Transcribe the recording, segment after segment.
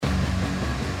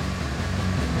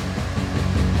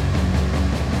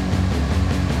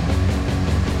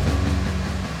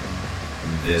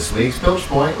This week's Pilch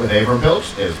Point with Avram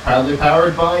Pilch is proudly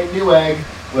powered by Newegg.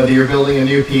 Whether you're building a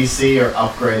new PC or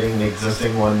upgrading the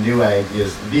existing one, Newegg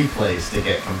is the place to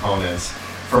get components.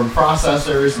 From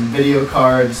processors and video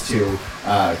cards to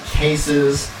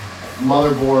cases,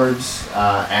 motherboards,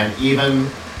 and even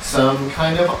some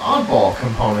kind of oddball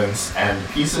components and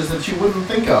pieces that you wouldn't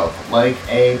think of, like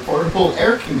a portable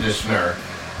air conditioner,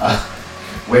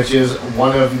 which is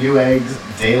one of Newegg's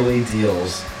daily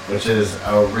deals, which is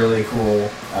a really cool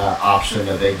option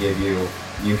that they give you.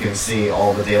 You can see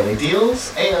all the daily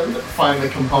deals and find the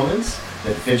components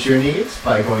that fit your needs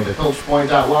by going to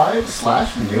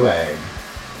pilchpoint.live/Newegg.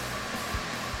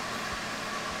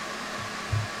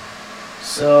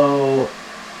 So,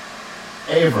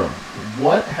 Avram,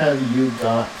 what have you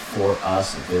got for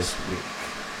us this week?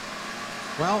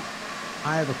 Well,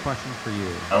 I have a question for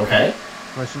you. Okay.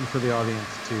 Question for the audience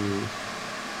too.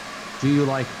 Do you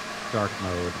like dark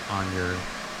mode on your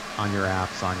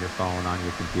apps, on your phone, on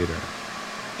your computer?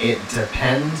 It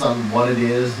depends on what it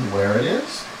is and where it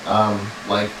is.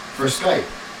 Like for Skype,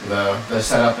 the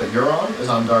setup that you're on is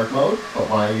on dark mode, but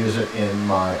when I use it in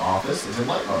my office, it's in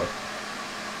light mode.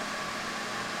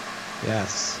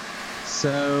 Yes.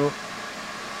 So,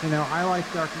 I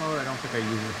like dark mode. I don't think I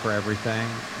use it for everything,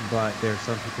 but there's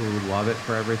some people who love it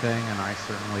for everything, and I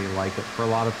certainly like it for a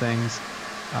lot of things.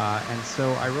 And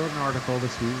so I wrote an article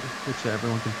this week, which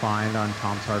everyone can find on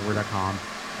tomshardware.com,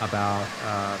 about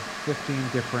 15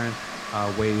 different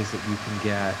ways that you can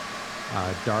get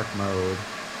dark mode.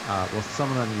 Well, some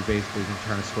of them you basically can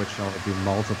turn a switch and it'll do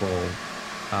multiple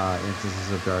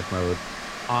instances of dark mode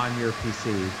on your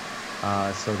PC,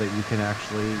 so that you can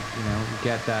actually,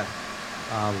 get that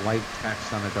light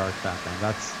text on a dark background.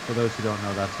 That's, for those who don't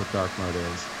know, that's what dark mode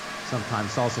is.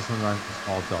 Sometimes it's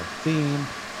called dark theme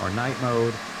or night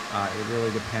mode. It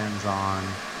really depends on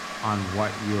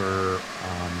what you're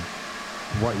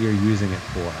using it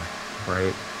for,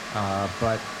 right?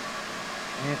 But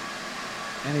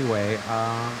anyway,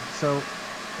 so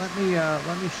let me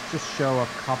just show a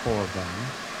couple of them,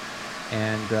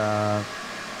 and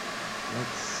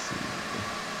let's see.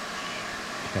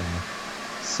 Okay,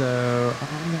 so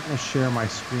I'm going to share my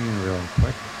screen real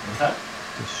quick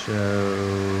to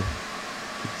show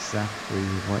exactly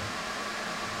what.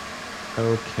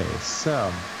 Okay,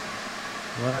 so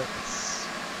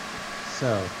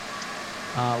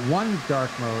one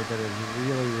dark mode that is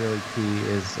really, really key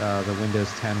is the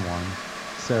Windows 10 one.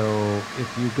 So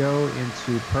if you go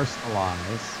into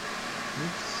Personalize,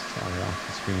 off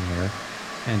the screen here,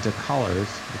 and to Colors,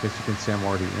 because you can see I'm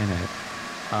already in it,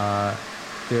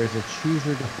 there's a Choose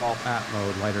Your Default App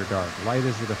Mode, Light or Dark. Light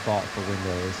is the default for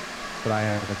Windows, but I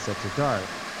have it set to Dark.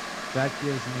 That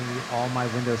gives me all my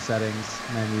Windows settings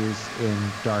menus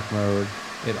in dark mode.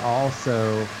 It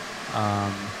also,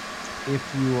 if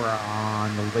you are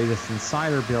on the latest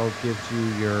Insider build, gives you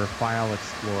your File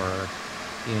Explorer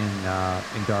in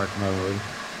dark mode.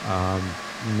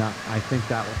 I think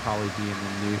that will probably be in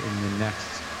the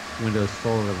next Windows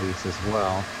full release as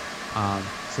well.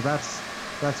 So that's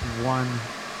one.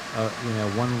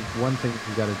 One thing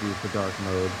you got to do for dark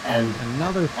mode. And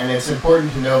it's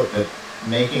important to note that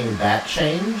making that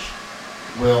change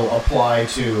will apply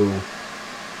to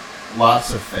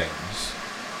lots of things.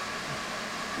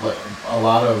 A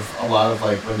lot of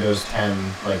like Windows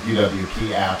 10, like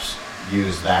UWP apps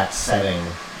use that setting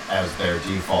as their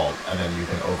default, and then you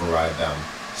can override them.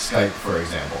 Skype, for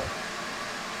example.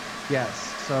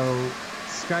 Yes, so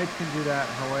Skype can do that.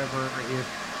 However, if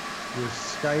your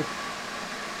Skype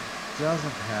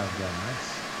doesn't have that,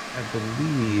 I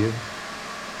believe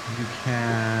you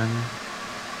can.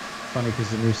 Funny, because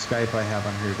the new Skype I have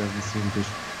on here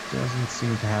doesn't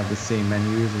seem to have the same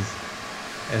menus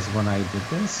as when I did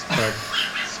this. But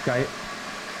Skype.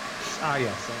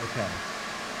 Yes. Okay.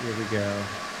 Here we go.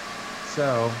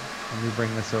 So let me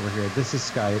bring this over here. This is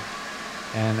Skype,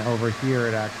 and over here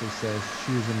it actually says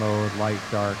choose a mode, light,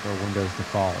 dark, or Windows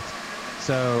default.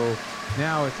 So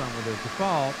now it's on Windows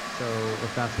default. So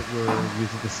if that's what you're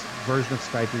using, this version of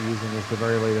Skype you're using is the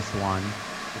very latest one,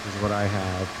 which is what I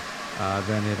have.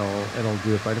 Then it'll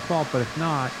do it by default. But if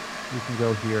not, you can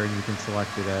go here and you can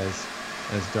select it as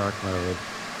dark mode,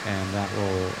 and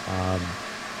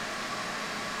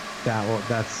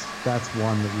that's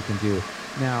one that you can do.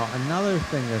 Now another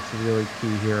thing that's really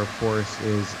key here, of course,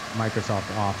 is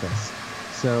Microsoft Office.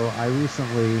 So I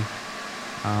recently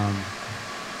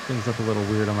things look a little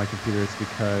weird on my computer. It's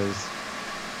because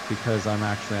I'm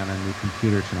actually on a new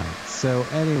computer tonight. So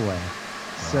anyway,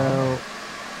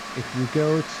 if you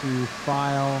go to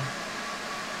File,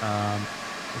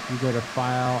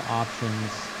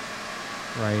 Options,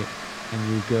 right, and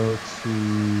you go to,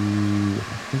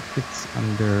 I think it's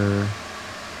under,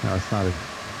 no, it's not,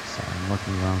 sorry, I'm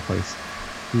looking in the wrong place.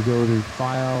 You go to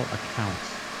File, Account,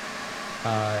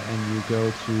 and you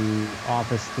go to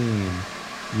Office Theme.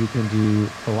 You can do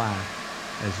black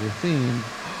as your theme,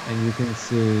 and you can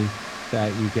see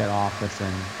that you get Office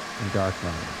in dark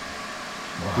mode.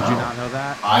 Wow. Did you not know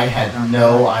that? I had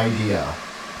no idea.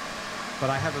 But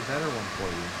I have a better one for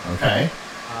you. Okay.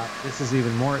 This is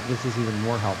even more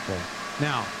helpful.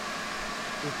 Now,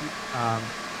 if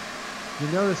you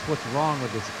notice what's wrong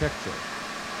with this picture.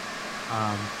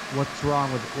 What's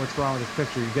wrong with this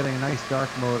picture? You're getting a nice dark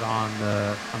mode on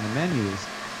the menus,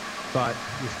 but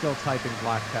you're still typing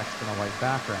black text in a white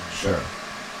background. Sure.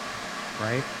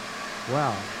 Right?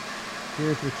 Well,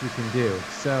 here's what you can do.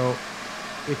 So,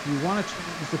 if you want to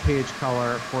change the page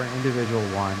color for an individual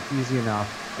one, easy enough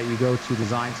that you go to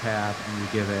Design tab and you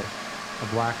give it a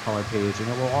black color page, and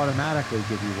it will automatically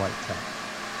give you white text.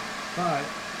 But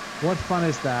what fun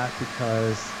is that?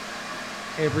 Because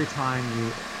every time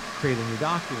you create a new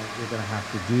document, you're going to have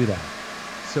to do that.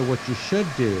 So what you should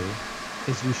do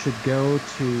is you should go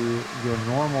to your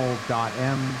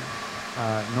normal.m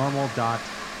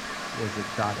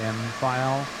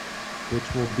file,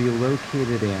 which will be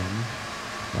located in,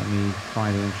 let me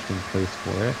find an interesting place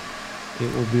for it. It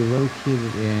will be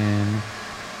located in,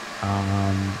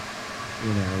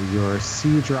 your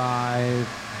C drive,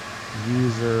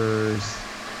 users,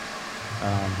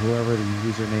 whoever the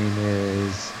username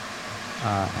is,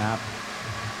 app.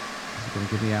 Is it going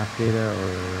to give me app data or?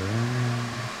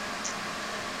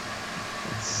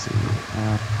 Let's see,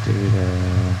 app data,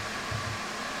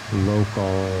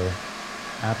 local,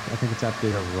 app. I think it's app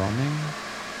data roaming,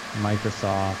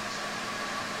 Microsoft,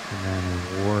 and then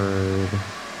Word.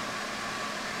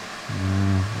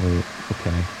 Wait,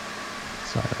 okay.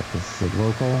 Sorry, this is a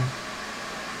local.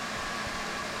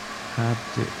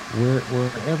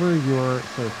 Wherever your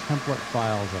sort of template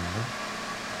files are.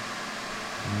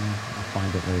 I'll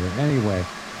find it later. Anyway,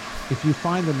 if you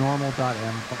find the normal.m file,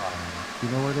 do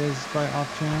you know where it is by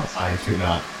off chance? I do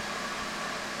not.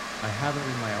 I have it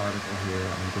in my article here.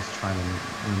 I'm just trying to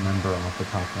remember off the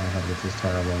top of my head, which is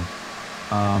terrible.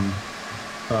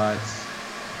 But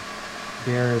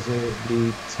there's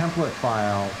the template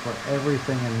file for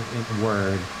everything in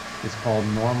Word is called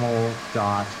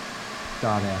normal.m.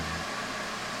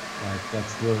 Like,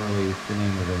 that's literally the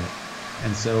name of it.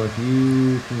 And so if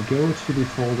you can go to the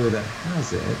folder that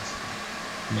has it,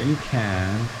 you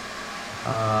can,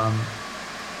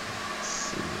 let's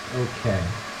see, okay.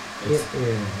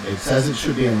 It says it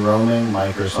should be in roaming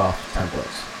Microsoft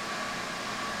templates.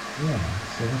 Yeah,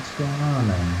 so what's going on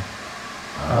then?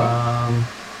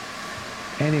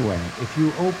 Anyway, if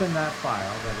you open that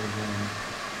file that is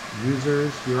in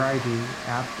users, your ID,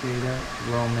 app data,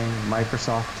 roaming,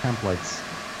 Microsoft templates,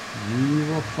 you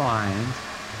will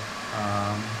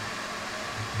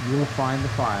find the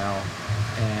file,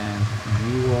 and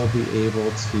you will be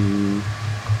able to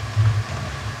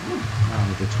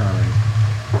determine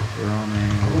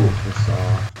roaming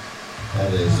Microsoft.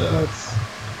 That is oops.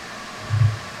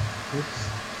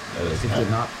 That is It did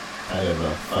not. kind of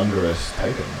a thunderous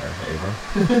typing there, Abram.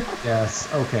 Yes.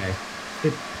 Okay.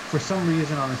 It, for some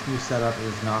reason on this new setup, it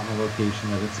is not in the location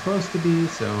that it's supposed to be.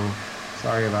 So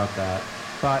sorry about that.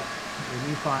 But when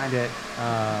you find it,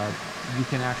 you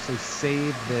can actually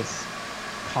save this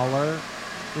color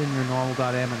in your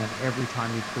normal.m, and then every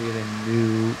time you create a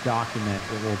new document,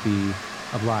 it will be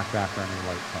a black background and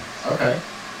white text. Okay.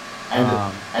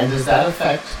 And does that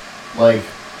affect, like,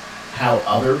 how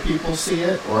other people see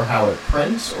it, or how it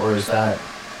prints, or is that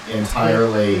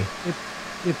entirely...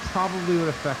 It probably would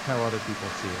affect how other people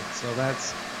see it. So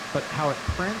that's... But how it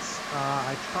prints,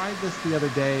 I tried this the other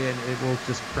day, and it will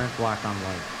just print black on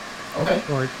white. Okay.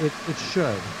 Or it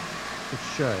should. It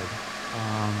should.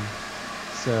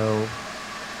 So,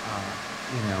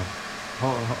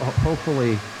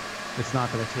 hopefully it's not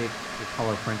going to take the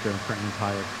color printer and print an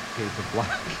entire page of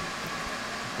black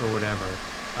or whatever.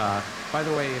 By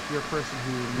the way, if you're a person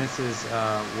who misses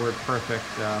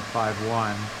WordPerfect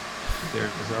 5.1,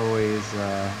 there's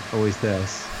always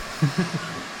this.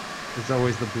 There's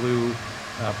always the blue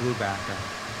background.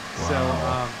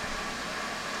 Wow.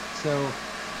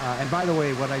 And by the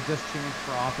way, what I just changed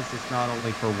for Office is not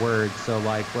only for Word. So,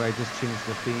 like, what I just changed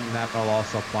the theme, that will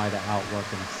also apply to Outlook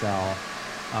and Excel,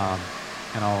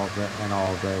 and all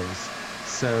of those.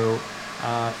 So,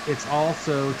 it's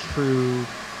also true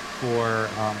for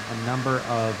a number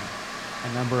of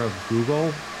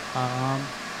Google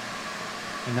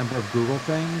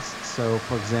things. So,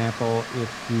 for example,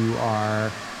 if you are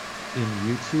in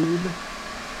YouTube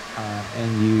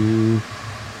and you,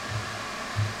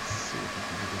 let's see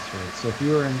right. So if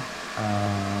you were in,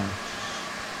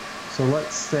 so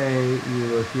let's say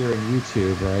you were here in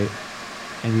YouTube, right?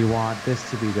 And you want this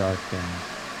to be dark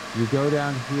theme. You go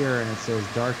down here and it says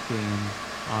dark theme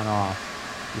on off.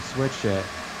 You switch it.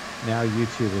 Now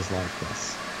YouTube is like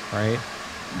this, right?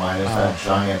 Minus that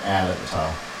giant ad at the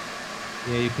top.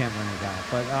 Yeah, you can't bring it down.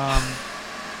 But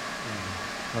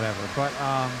whatever. But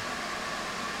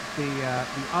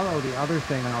the other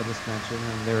thing I'll just mention,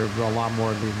 and there's a lot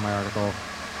more to leave in my article,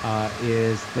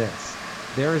 is this.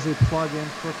 There is a plugin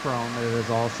for Chrome. There is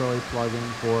also a plugin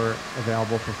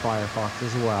available for Firefox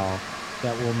as well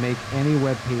that will make any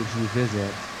web page you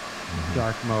visit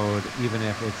dark mode, even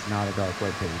if it's not a dark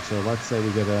web page. So let's say we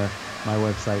go to my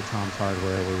website, Tom's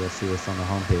Hardware, where you'll see this on the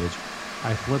homepage.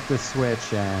 I flip the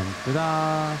switch and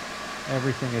ta-da!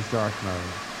 Everything is dark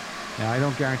mode. Now I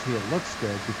don't guarantee it looks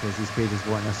good because these pages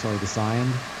weren't necessarily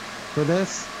designed for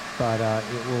this, but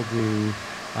it will do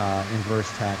inverse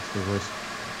text,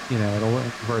 it'll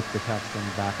invert the text and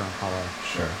background color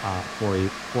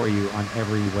for you on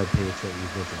every web page that you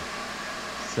visit.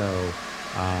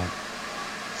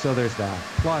 So there's that.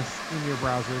 Plus, in your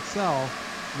browser itself,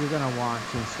 you're going to want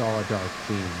to install a dark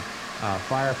theme.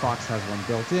 Firefox has one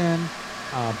built in,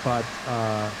 but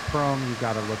Chrome, you've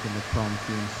got to look in the Chrome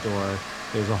theme store.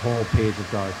 There's a whole page of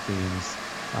dark themes.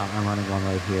 I'm running one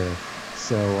right here.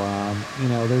 So,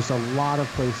 there's a lot of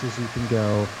places you can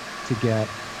go to get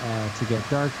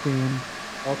dark theme.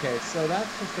 Okay, so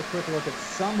that's just a quick look at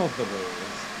some of the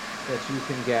ways that you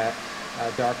can get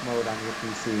dark mode on your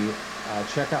PC.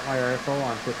 Check out my article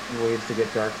on 15 ways to get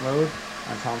dark mode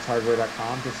on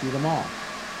tomshardware.com to see them all.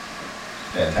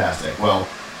 Fantastic. Well,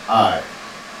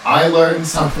 I learned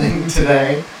something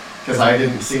today because I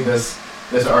didn't see this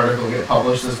article get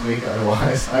published this week.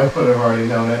 Otherwise, I would have already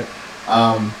known it.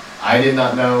 I did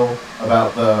not know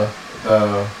about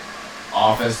the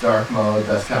Office dark mode.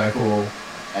 That's kind of cool.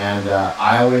 And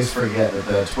I always forget that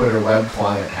the Twitter web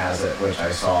client has it, which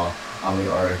I saw on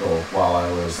the article while I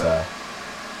was...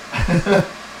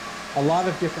 A lot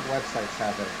of different websites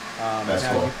have it. That's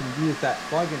now cool. You can use that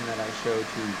plugin that I showed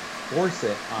to force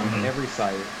it on every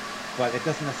site, but it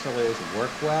doesn't necessarily always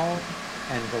work well,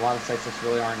 and a lot of sites just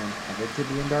really aren't intended to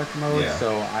be in dark mode. Yeah.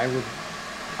 So I would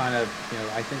kind of,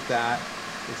 I think that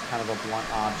is kind of a blunt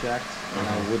object, and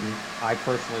I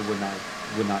personally would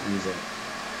not use it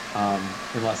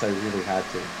unless I really had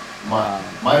to.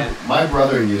 My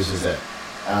brother uses it,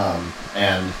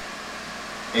 and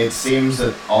it seems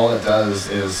that all it does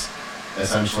is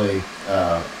essentially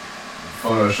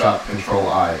Photoshop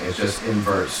Control-I. It just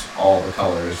inverts all the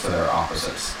colors to their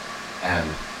opposites, and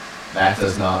that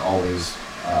does not always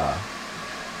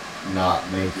not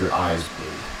make your eyes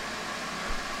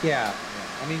bleed. Yeah.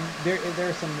 I mean, there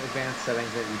are some advanced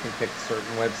settings that you can pick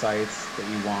certain websites that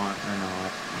you want or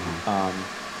not.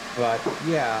 But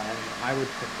yeah, and I would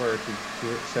prefer to do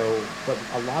it. So, but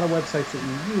a lot of websites that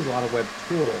you use, a lot of web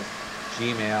tools,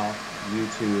 Gmail,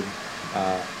 YouTube,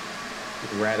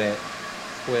 Reddit,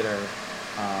 Twitter,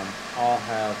 all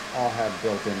have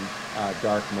built-in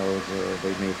dark modes, or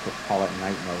they may call it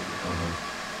night mode.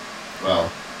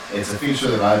 Well, it's a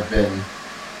feature that I've been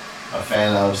a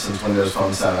fan of since Windows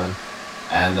Phone 7,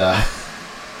 and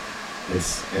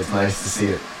it's nice to see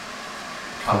it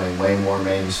coming way more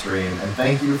mainstream. And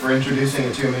thank you for introducing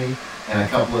it to me in a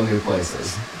couple of new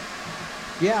places.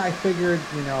 Yeah, I figured,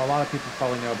 a lot of people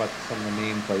probably know about some of the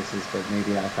main places, but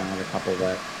maybe I found a couple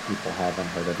that people haven't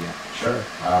heard of yet. Sure.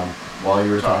 While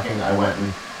you were talking, I went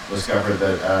and discovered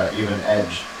that even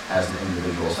Edge has an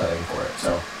individual setting for it.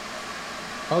 So.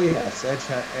 Oh yes, Edge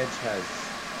has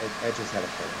had a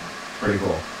program. Pretty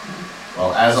cool.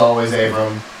 Well, as always,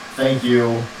 Abram, thank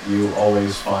you. You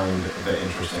always find the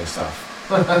interesting stuff.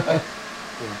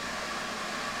 Cool.